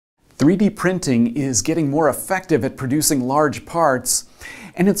3D printing is getting more effective at producing large parts,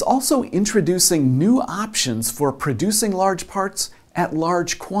 and it's also introducing new options for producing large parts at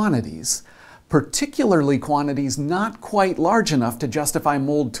large quantities, particularly quantities not quite large enough to justify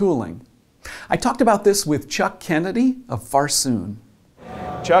mold tooling. I talked about this with Chuck Kennedy of Farsoon.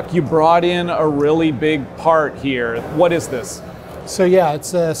 Chuck, you brought in a really big part here. What is this? So yeah,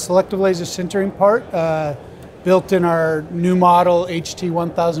 it's a selective laser sintering part built in our new model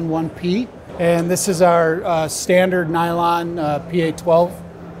HT1001P. And this is our standard nylon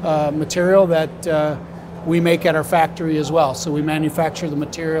PA12 material that we make at our factory as well. So we manufacture the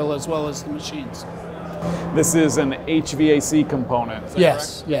material as well as the machines. This is an HVAC component, is that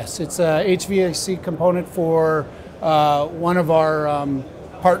Yes, correct? yes. It's a HVAC component for one of our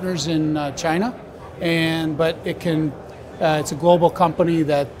partners in China, but it can. It's a global company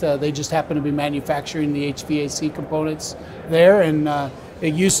that they just happen to be manufacturing the HVAC components there, and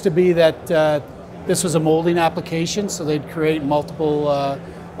it used to be that this was a molding application, so they'd create multiple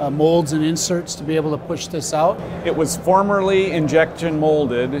molds and inserts to be able to push this out. It was formerly injection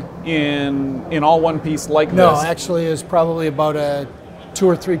molded in all one piece like this? No, actually it was probably about a 2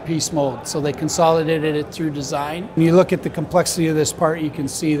 or 3 piece mold, so they consolidated it through design. When you look at the complexity of this part, you can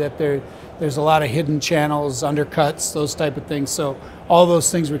see that there's a lot of hidden channels, undercuts, those type of things. So all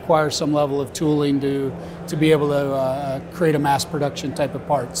those things require some level of tooling to be able to create a mass production type of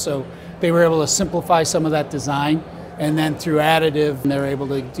part. So they were able to simplify some of that design, and then through additive, they're able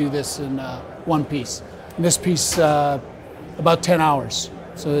to do this in one piece. And this piece, about 10 hours.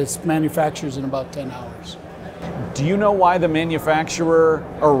 So it's manufactures in about 10 hours. Do you know why the manufacturer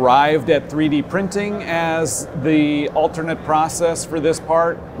arrived at 3D printing as the alternate process for this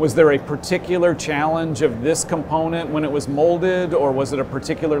part? Was there a particular challenge of this component when it was molded, or was it a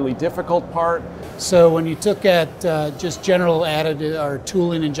particularly difficult part? So when you took at just general additive or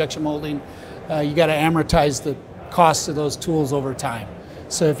tooling, injection molding, you got to amortize the cost of those tools over time.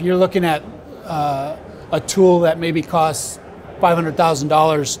 So if you're looking at a tool that maybe costs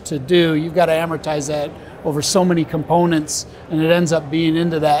 $500,000 to do, you've got to amortize that over so many components, and it ends up being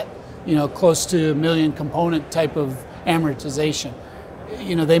into that, close to 1 million component type of amortization.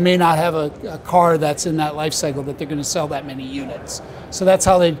 They may not have a car that's in that life cycle that they're going to sell that many units. So that's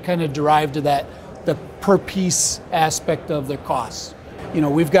how they kind of derive to that, the per piece aspect of their costs.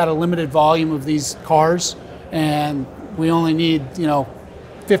 We've got a limited volume of these cars, and we only need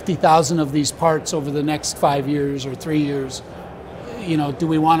 50,000 of these parts over the next 5 years or 3 years. Do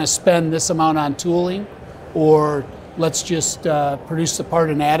we want to spend this amount on tooling, or let's just produce the part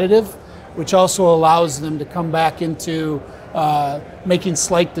in additive, which also allows them to come back into making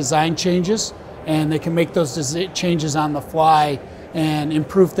slight design changes, and they can make those changes on the fly and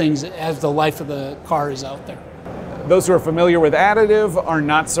improve things as the life of the car is out there. Those who are familiar with additive are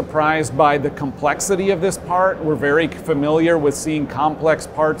not surprised by the complexity of this part. We're very familiar with seeing complex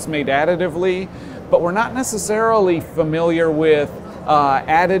parts made additively, but we're not necessarily familiar with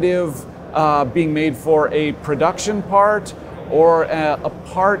additive being made for a production part or a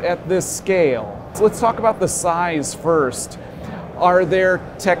part at this scale. So let's talk about the size first. Are there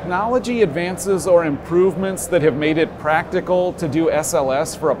technology advances or improvements that have made it practical to do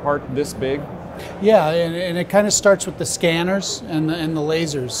SLS for a part this big? Yeah, and it kind of starts with the scanners and the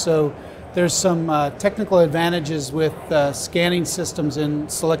lasers. So there's some technical advantages with scanning systems in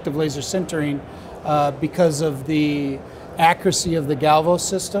selective laser sintering because of the accuracy of the galvo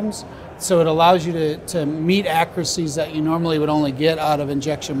systems. So it allows you to meet accuracies that you normally would only get out of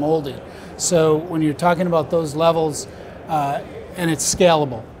injection molding. So when you're talking about those levels, and it's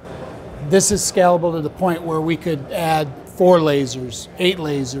scalable. This is scalable to the point where we could add 4 lasers,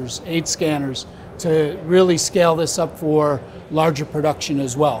 8 scanners to really scale this up for larger production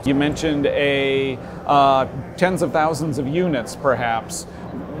as well. You mentioned tens of thousands of units perhaps.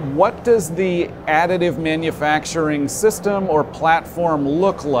 What does the additive manufacturing system or platform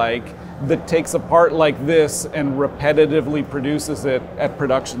look like that takes a part like this and repetitively produces it at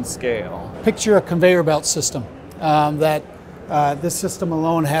production scale? Picture a conveyor belt system. This system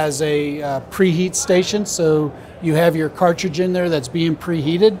alone has a preheat station, so you have your cartridge in there that's being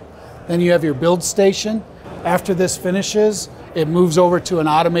preheated. Then you have your build station. After this finishes, it moves over to an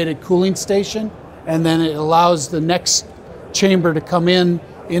automated cooling station, and then it allows the next chamber to come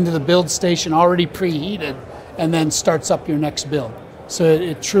into the build station already preheated, and then starts up your next build. So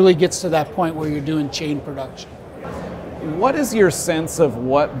it truly gets to that point where you're doing chain production. What is your sense of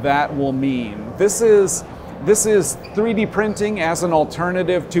what that will mean? This is 3D printing as an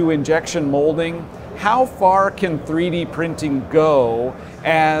alternative to injection molding. How far can 3D printing go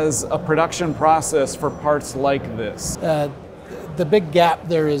as a production process for parts like this? the big gap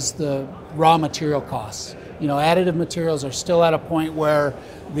there is the raw material costs. You know, additive materials are still at a point where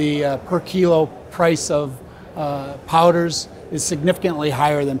the per kilo price of powders is significantly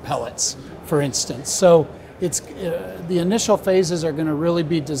higher than pellets, for instance. So it's the initial phases are going to really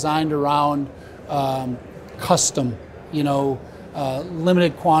be designed around custom, you know,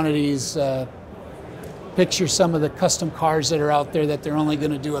 limited quantities. Picture some of the custom cars that are out there that they're only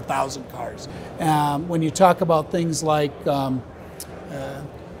going to do 1,000 cars. When you talk about things like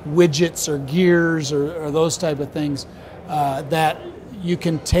widgets or gears or those type of things, that you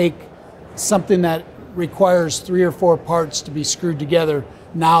can take something that requires 3 or 4 parts to be screwed together.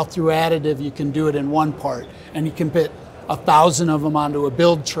 Now through additive you can do it in one part, and you can put 1,000 of them onto a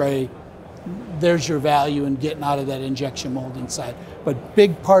build tray. There's your value in getting out of that injection molding side. But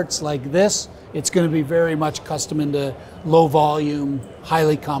big parts like this, it's going to be very much custom into low volume,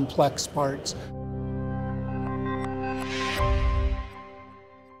 highly complex parts.